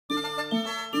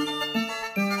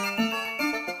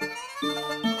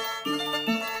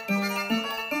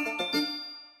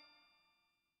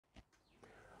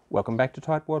Welcome back to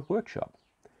Tightwad Workshop.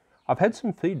 I've had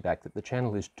some feedback that the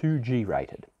channel is too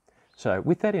G-rated. So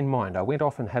with that in mind, I went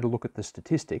off and had a look at the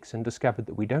statistics and discovered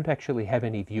that we don't actually have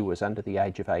any viewers under the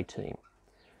age of 18.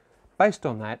 Based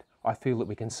on that, I feel that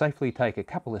we can safely take a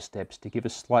couple of steps to give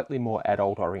us slightly more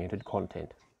adult-oriented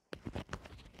content.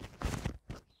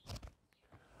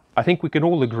 I think we can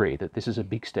all agree that this is a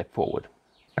big step forward.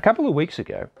 A couple of weeks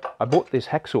ago, I bought this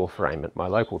hacksaw frame at my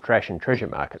local trash and treasure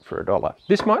market for $1.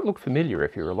 This might look familiar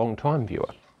if you're a long-time viewer.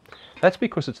 That's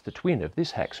because it's the twin of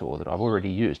this hacksaw that I've already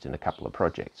used in a couple of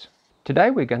projects. Today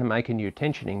we're going to make a new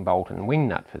tensioning bolt and wing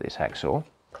nut for this hacksaw,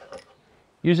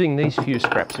 using these few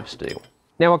scraps of steel.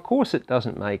 Now of course it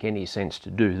doesn't make any sense to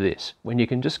do this when you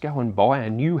can just go and buy a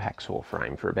new hacksaw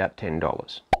frame for about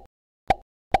 $10.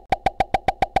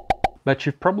 But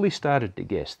you've probably started to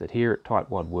guess that here at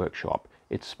Tightwad Workshop,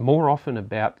 it's more often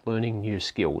about learning new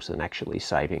skills than actually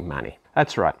saving money.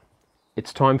 That's right,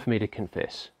 it's time for me to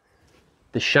confess.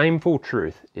 The shameful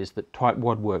truth is that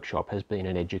Tightwad Workshop has been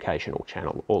an educational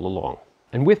channel all along.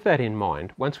 And with that in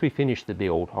mind, once we finish the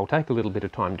build, I'll take a little bit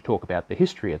of time to talk about the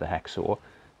history of the hacksaw,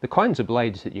 the kinds of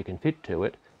blades that you can fit to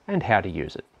it, and how to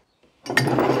use it.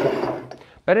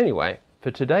 But anyway,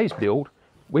 for today's build,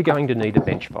 we're going to need a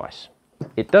bench vise.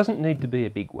 It doesn't need to be a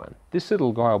big one. This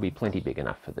little guy will be plenty big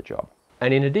enough for the job.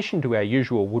 And in addition to our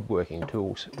usual woodworking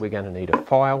tools, we're going to need a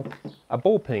file, a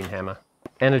ball-peen hammer,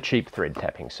 and a cheap thread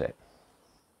tapping set.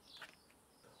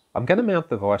 I'm going to mount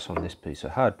the vise on this piece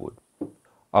of hardwood.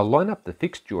 I'll line up the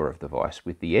fixed jaw of the vise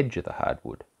with the edge of the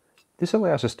hardwood. This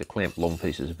allows us to clamp long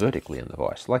pieces vertically in the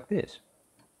vise, like this.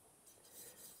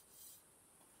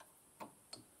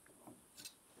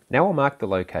 Now I'll mark the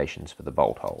locations for the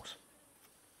bolt holes.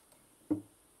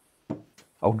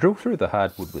 I'll drill through the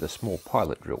hardwood with a small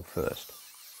pilot drill first.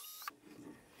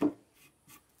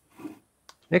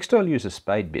 Next I'll use a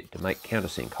spade bit to make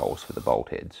countersink holes for the bolt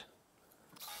heads.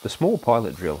 The small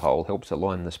pilot drill hole helps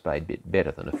align the spade bit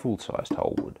better than a full-sized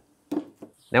hole would.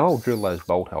 Now I'll drill those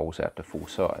bolt holes out to full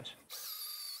size.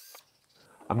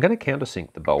 I'm going to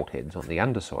countersink the bolt heads on the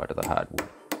underside of the hardwood.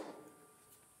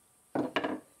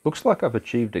 Looks like I've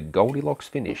achieved a Goldilocks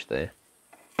finish there.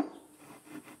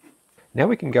 Now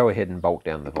we can go ahead and bolt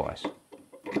down the vise.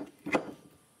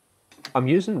 I'm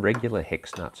using regular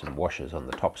hex nuts and washers on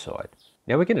the top side.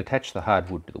 Now we can attach the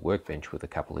hardwood to the workbench with a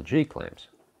couple of G-clamps.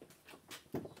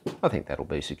 I think that'll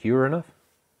be secure enough.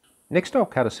 Next I'll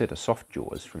cut a set of soft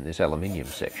jaws from this aluminium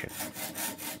section.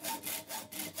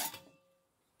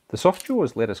 The soft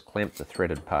jaws let us clamp the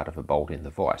threaded part of a bolt in the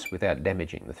vise without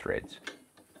damaging the threads.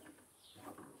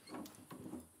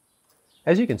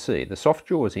 As you can see, the soft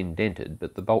jaw is indented,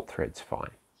 but the bolt thread's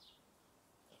fine.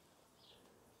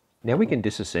 Now we can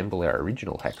disassemble our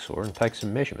original hacksaw and take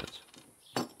some measurements.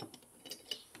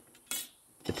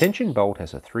 The tension bolt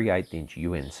has a 3/8 inch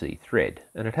UNC thread,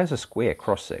 and it has a square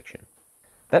cross section.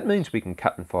 That means we can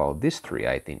cut and file this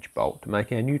 3/8 inch bolt to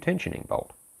make our new tensioning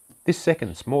bolt. This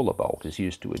second smaller bolt is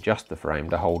used to adjust the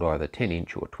frame to hold either 10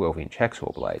 inch or 12 inch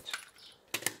hacksaw blades.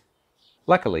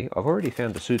 Luckily, I've already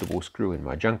found a suitable screw in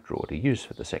my junk drawer to use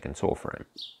for the second saw frame.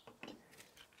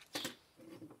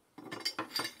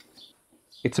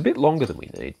 It's a bit longer than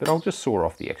we need, but I'll just saw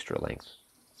off the extra length.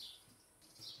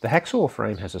 The hacksaw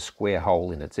frame has a square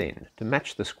hole in its end to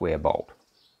match the square bolt.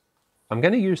 I'm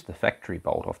going to use the factory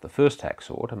bolt off the first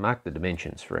hacksaw to mark the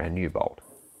dimensions for our new bolt.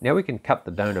 Now we can cut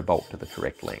the donor bolt to the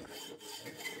correct length.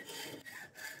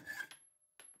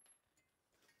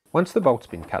 Once the bolt's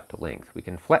been cut to length, we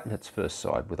can flatten its first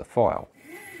side with a file.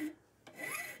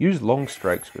 Use long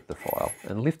strokes with the file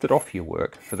and lift it off your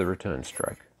work for the return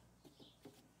stroke.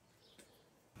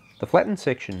 The flattened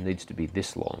section needs to be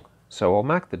this long, so I'll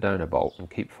mark the donor bolt and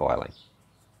keep filing.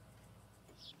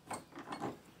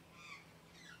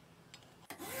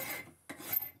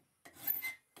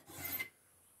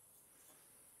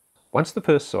 Once the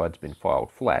first side's been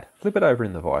filed flat, flip it over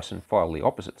in the vise and file the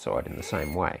opposite side in the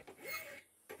same way.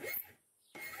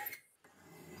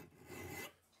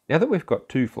 Now that we've got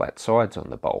two flat sides on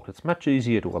the bolt, it's much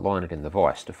easier to align it in the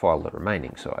vise to file the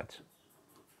remaining sides.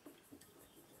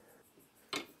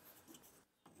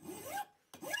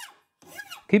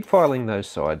 Keep filing those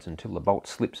sides until the bolt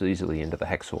slips easily into the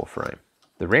hacksaw frame.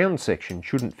 The round section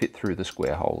shouldn't fit through the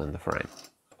square hole in the frame.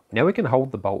 Now we can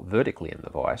hold the bolt vertically in the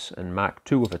vise and mark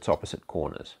two of its opposite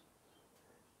corners.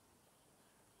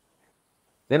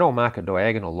 Then I'll mark a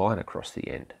diagonal line across the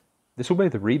end. This will be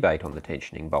the rebate on the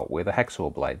tensioning bolt where the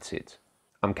hacksaw blade sits.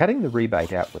 I'm cutting the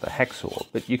rebate out with a hacksaw,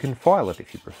 but you can file it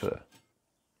if you prefer.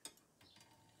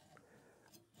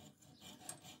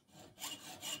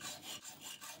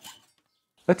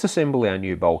 Let's assemble our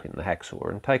new bolt in the hacksaw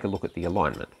and take a look at the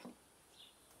alignment.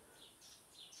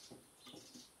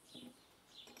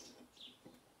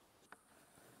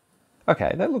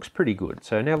 Okay, that looks pretty good,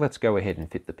 so now let's go ahead and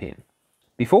fit the pin.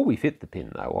 Before we fit the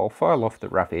pin though, I'll file off the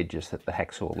rough edges that the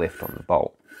hacksaw left on the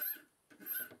bolt.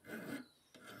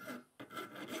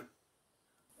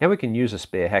 Now we can use a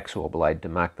spare hacksaw blade to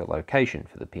mark the location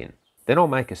for the pin. Then I'll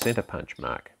make a centre punch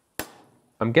mark.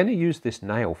 I'm going to use this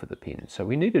nail for the pin, so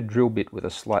we need a drill bit with a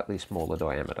slightly smaller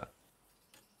diameter.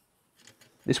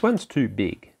 This one's too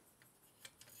big,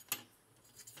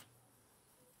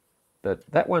 but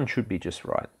that one should be just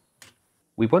right.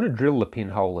 We want to drill the pin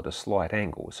hole at a slight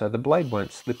angle so the blade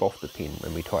won't slip off the pin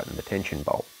when we tighten the tension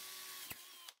bolt.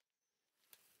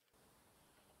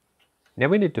 Now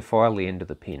we need to file the end of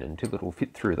the pin until it will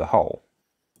fit through the hole.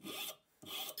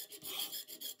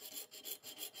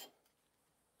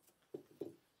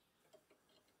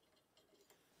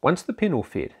 Once the pin will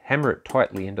fit, hammer it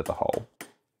tightly into the hole,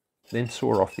 then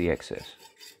saw off the excess.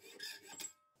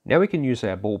 Now we can use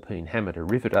our ball peen hammer to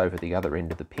rivet over the other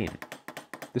end of the pin.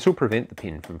 This will prevent the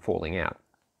pin from falling out.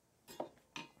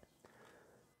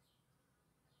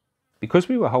 Because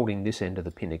we were holding this end of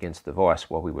the pin against the vise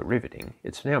while we were riveting,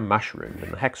 it's now mushroomed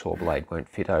and the hacksaw blade won't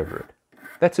fit over it.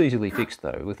 That's easily fixed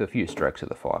though with a few strokes of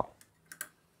the file.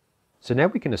 So now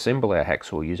we can assemble our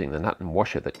hacksaw using the nut and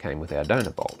washer that came with our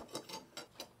donor bolt.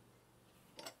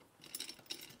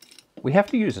 We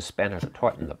have to use a spanner to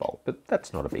tighten the bolt, but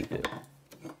that's not a big deal.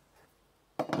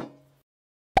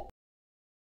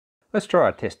 Let's try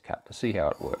a test cut to see how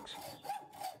it works.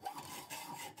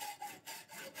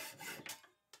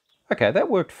 Okay, that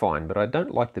worked fine, but I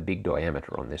don't like the big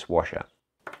diameter on this washer.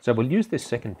 So we'll use this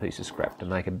second piece of scrap to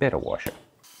make a better washer.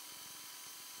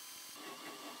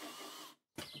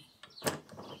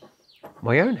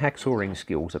 My own hacksawing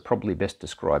skills are probably best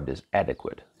described as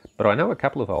adequate, but I know a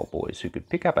couple of old boys who could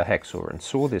pick up a hacksaw and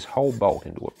saw this whole bolt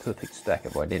into a perfect stack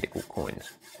of identical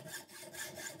coins.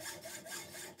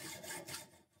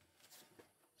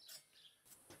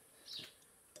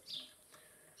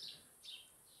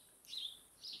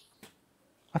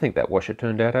 I think that washer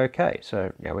turned out okay,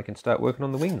 so now we can start working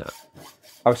on the wing nut.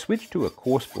 I've switched to a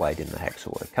coarse blade in the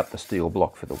hacksaw to cut the steel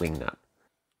block for the wing nut.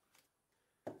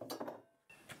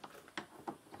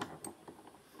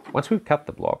 Once we've cut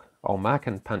the block, I'll mark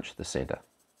and punch the centre.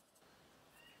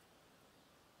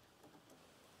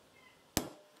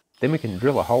 Then we can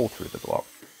drill a hole through the block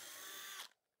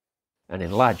and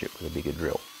enlarge it with a bigger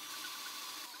drill.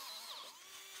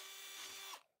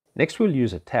 Next we'll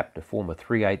use a tap to form a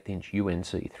 3/8 inch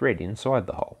UNC thread inside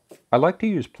the hole. I like to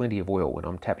use plenty of oil when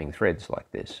I'm tapping threads like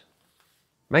this.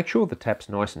 Make sure the tap's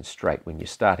nice and straight when you're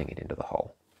starting it into the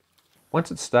hole.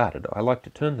 Once it's started, I like to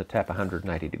turn the tap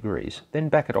 180 degrees, then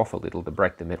back it off a little to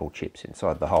break the metal chips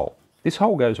inside the hole. This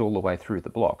hole goes all the way through the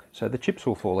block, so the chips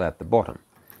will fall out the bottom.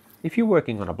 If you're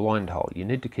working on a blind hole, you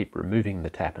need to keep removing the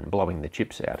tap and blowing the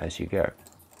chips out as you go.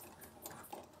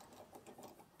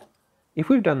 If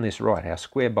we've done this right, our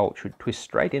square bolt should twist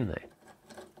straight in there.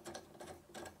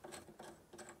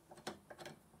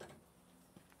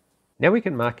 Now we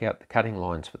can mark out the cutting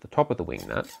lines for the top of the wing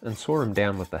nut and saw them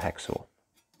down with the hacksaw.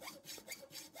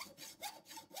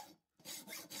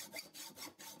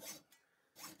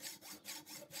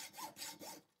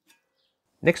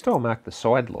 Next I'll mark the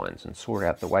side lines and saw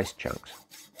out the waste chunks.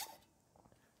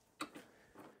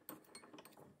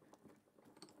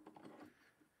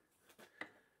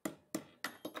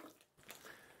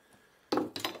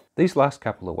 These last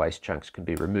couple of waste chunks can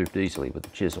be removed easily with a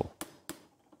chisel.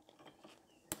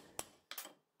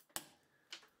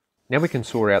 Now we can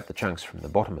saw out the chunks from the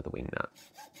bottom of the wing nut.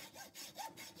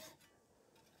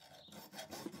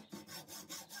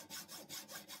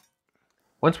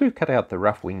 Once we've cut out the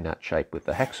rough wing nut shape with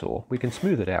the hacksaw, we can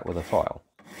smooth it out with a file.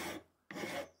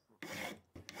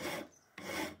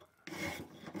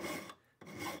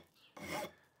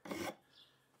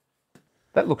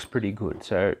 That looks pretty good,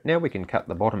 so now we can cut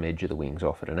the bottom edge of the wings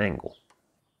off at an angle.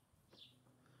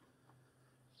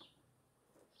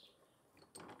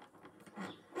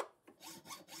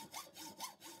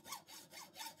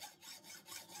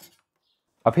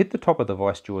 I've hit the top of the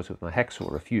vice jaws with my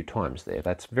hacksaw a few times there.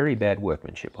 That's very bad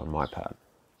workmanship on my part.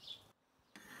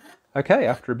 Okay,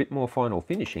 after a bit more final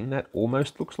finishing, that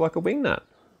almost looks like a wing nut.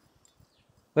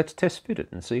 Let's test fit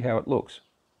it and see how it looks.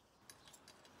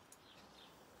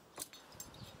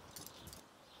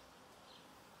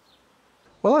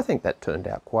 Well, I think that turned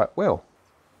out quite well.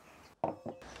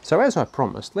 So as I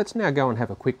promised, let's now go and have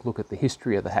a quick look at the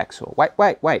history of the hacksaw.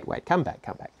 Wait, come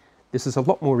back. This is a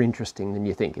lot more interesting than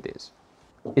you think it is.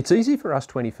 It's easy for us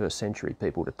 21st century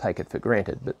people to take it for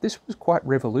granted, but this was quite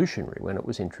revolutionary when it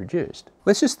was introduced.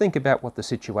 Let's just think about what the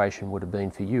situation would have been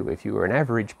for you if you were an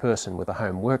average person with a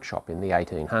home workshop in the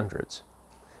 1800s.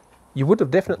 You would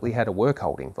have definitely had a work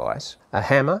holding vise, a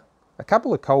hammer, a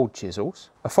couple of cold chisels,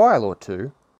 a file or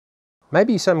two,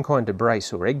 maybe some kind of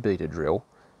brace or egg beater drill,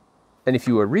 and if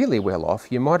you were really well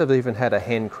off, you might have even had a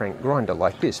hand crank grinder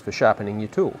like this for sharpening your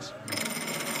tools.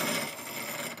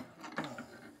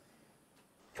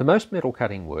 For most metal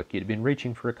cutting work, you'd have been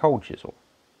reaching for a cold chisel.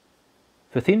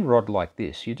 For thin rod like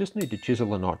this, you just need to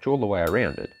chisel a notch all the way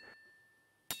around it,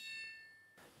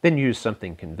 then use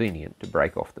something convenient to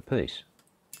break off the piece.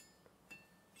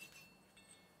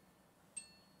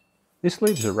 This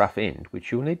leaves a rough end,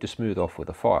 which you'll need to smooth off with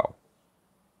a file.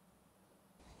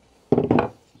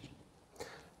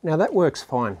 Now that works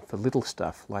fine for little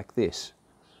stuff like this,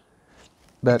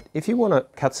 but if you want to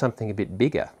cut something a bit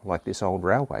bigger, like this old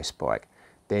railway spike,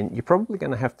 then you're probably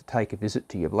going to have to take a visit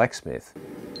to your blacksmith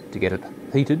to get it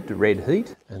heated to red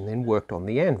heat and then worked on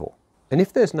the anvil. And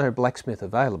if there's no blacksmith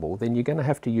available, then you're going to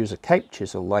have to use a cape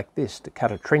chisel like this to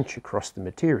cut a trench across the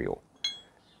material.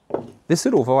 This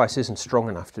little vise isn't strong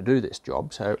enough to do this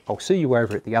job, so I'll see you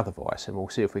over at the other vise and we'll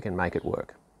see if we can make it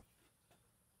work.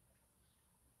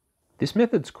 This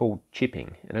method's called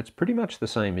chipping, and it's pretty much the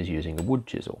same as using a wood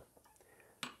chisel.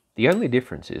 The only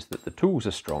difference is that the tools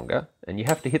are stronger and you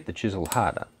have to hit the chisel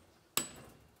harder.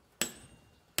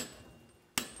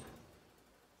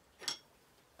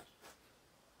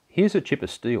 Here's a chip of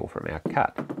steel from our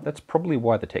cut. That's probably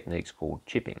why the technique's called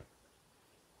chipping.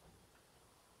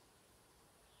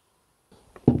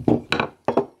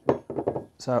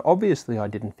 So obviously I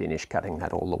didn't finish cutting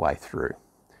that all the way through.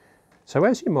 So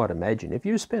as you might imagine, if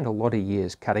you spent a lot of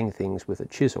years cutting things with a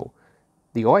chisel,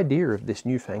 the idea of this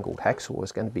newfangled hacksaw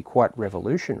is going to be quite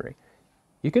revolutionary.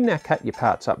 You can now cut your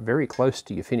parts up very close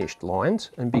to your finished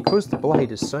lines, and because the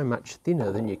blade is so much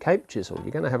thinner than your cape chisel,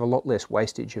 you're going to have a lot less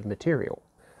wastage of material.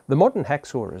 The modern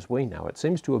hacksaw as we know it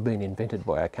seems to have been invented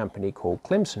by a company called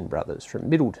Clemson Brothers from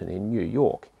Middletown in New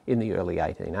York in the early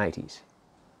 1880s.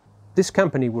 This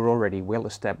company were already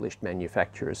well-established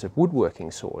manufacturers of woodworking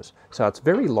saws, so it's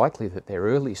very likely that their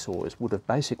early saws would have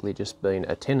basically just been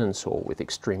a tenon saw with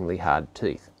extremely hard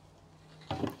teeth.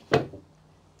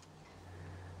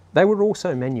 They were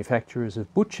also manufacturers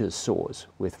of butcher's saws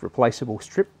with replaceable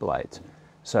strip blades,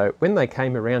 so when they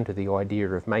came around to the idea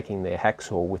of making their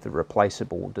hacksaw with a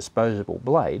replaceable disposable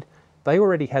blade, they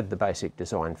already had the basic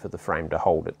design for the frame to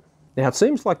hold it. Now it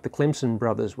seems like the Clemson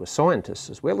brothers were scientists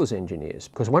as well as engineers,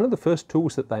 because one of the first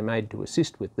tools that they made to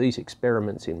assist with these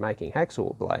experiments in making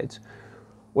hacksaw blades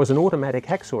was an automatic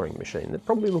hacksawing machine that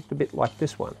probably looked a bit like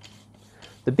this one.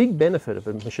 The big benefit of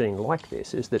a machine like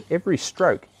this is that every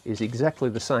stroke is exactly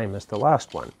the same as the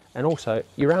last one, and also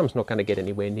your arm's not going to get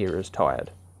anywhere near as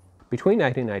tired. Between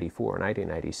 1884 and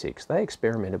 1886 they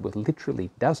experimented with literally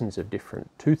dozens of different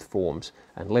tooth forms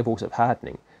and levels of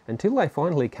hardening, until they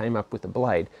finally came up with a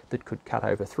blade that could cut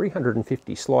over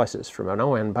 350 slices from an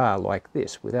iron bar like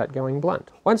this without going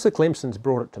blunt. Once the Clemsons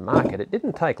brought it to market, it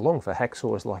didn't take long for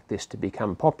hacksaws like this to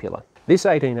become popular. This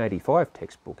 1885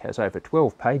 textbook has over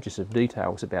 12 pages of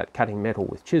details about cutting metal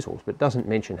with chisels, but doesn't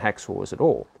mention hacksaws at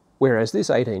all. Whereas this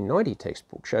 1890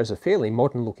 textbook shows a fairly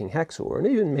modern looking hacksaw and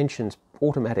even mentions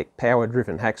automatic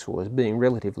power-driven hacksaws being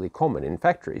relatively common in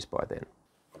factories by then.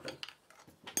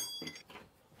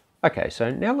 Okay, so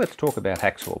now let's talk about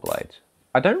hacksaw blades.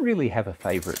 I don't really have a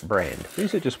favourite brand,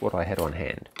 these are just what I had on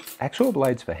hand. Hacksaw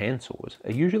blades for handsaws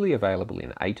are usually available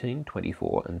in 18,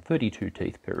 24 and 32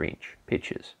 teeth per inch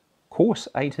pitches. Coarse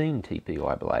 18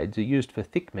 TPI blades are used for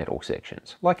thick metal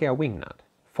sections, like our wing nut.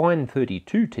 Fine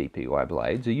 32 TPI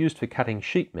blades are used for cutting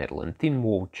sheet metal and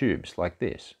thin-walled tubes like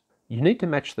this. You need to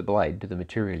match the blade to the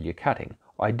material you're cutting.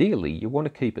 Ideally, you want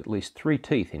to keep at least 3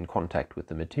 teeth in contact with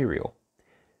the material.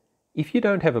 If you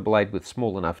don't have a blade with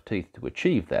small enough teeth to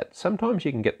achieve that, sometimes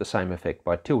you can get the same effect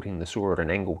by tilting the saw at an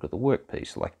angle to the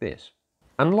workpiece like this.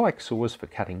 Unlike saws for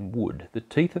cutting wood, the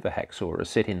teeth of a hacksaw are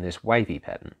set in this wavy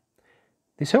pattern.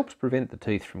 This helps prevent the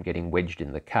teeth from getting wedged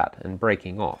in the cut and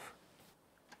breaking off.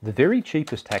 The very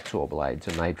cheapest hacksaw blades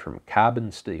are made from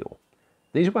carbon steel.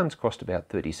 These ones cost about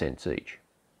 30 cents each.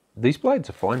 These blades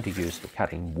are fine to use for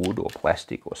cutting wood or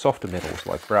plastic or softer metals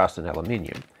like brass and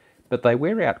aluminium, but they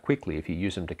wear out quickly if you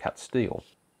use them to cut steel.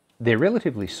 They're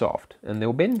relatively soft, and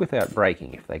they'll bend without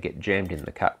breaking if they get jammed in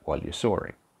the cut while you're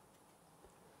sawing.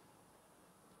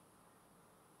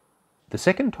 The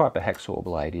second type of hacksaw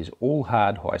blade is all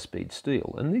hard high-speed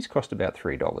steel, and these cost about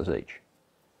 $3 each.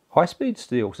 High-speed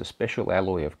steel is a special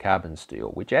alloy of carbon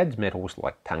steel which adds metals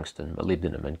like tungsten,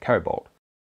 molybdenum and cobalt.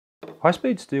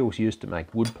 High-speed steel is used to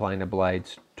make wood planer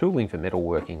blades, tooling for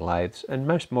metalworking lathes, and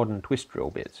most modern twist drill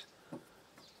bits.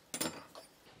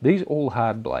 These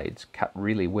all-hard blades cut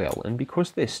really well, and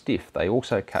because they're stiff they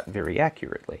also cut very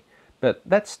accurately, but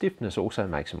that stiffness also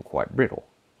makes them quite brittle.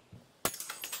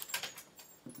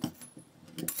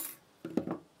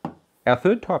 Our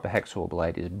third type of hacksaw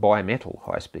blade is bimetal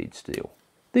high-speed steel.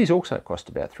 These also cost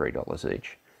about $3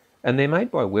 each, and they're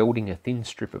made by welding a thin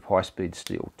strip of high-speed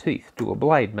steel teeth to a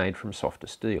blade made from softer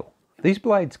steel. These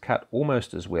blades cut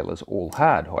almost as well as all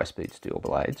hard high-speed steel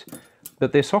blades,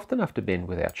 but they're soft enough to bend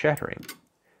without shattering.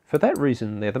 For that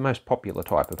reason, they're the most popular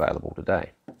type available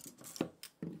today.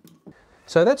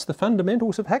 So that's the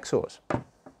fundamentals of hacksaws.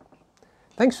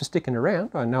 Thanks for sticking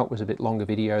around. I know it was a bit longer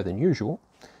video than usual,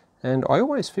 and I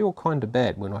always feel kind of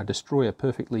bad when I destroy a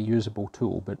perfectly usable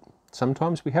tool, but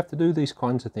sometimes we have to do these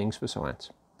kinds of things for science.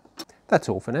 That's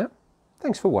all for now.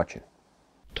 Thanks for watching.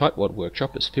 Tightwad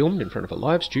Workshop is filmed in front of a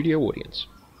live studio audience.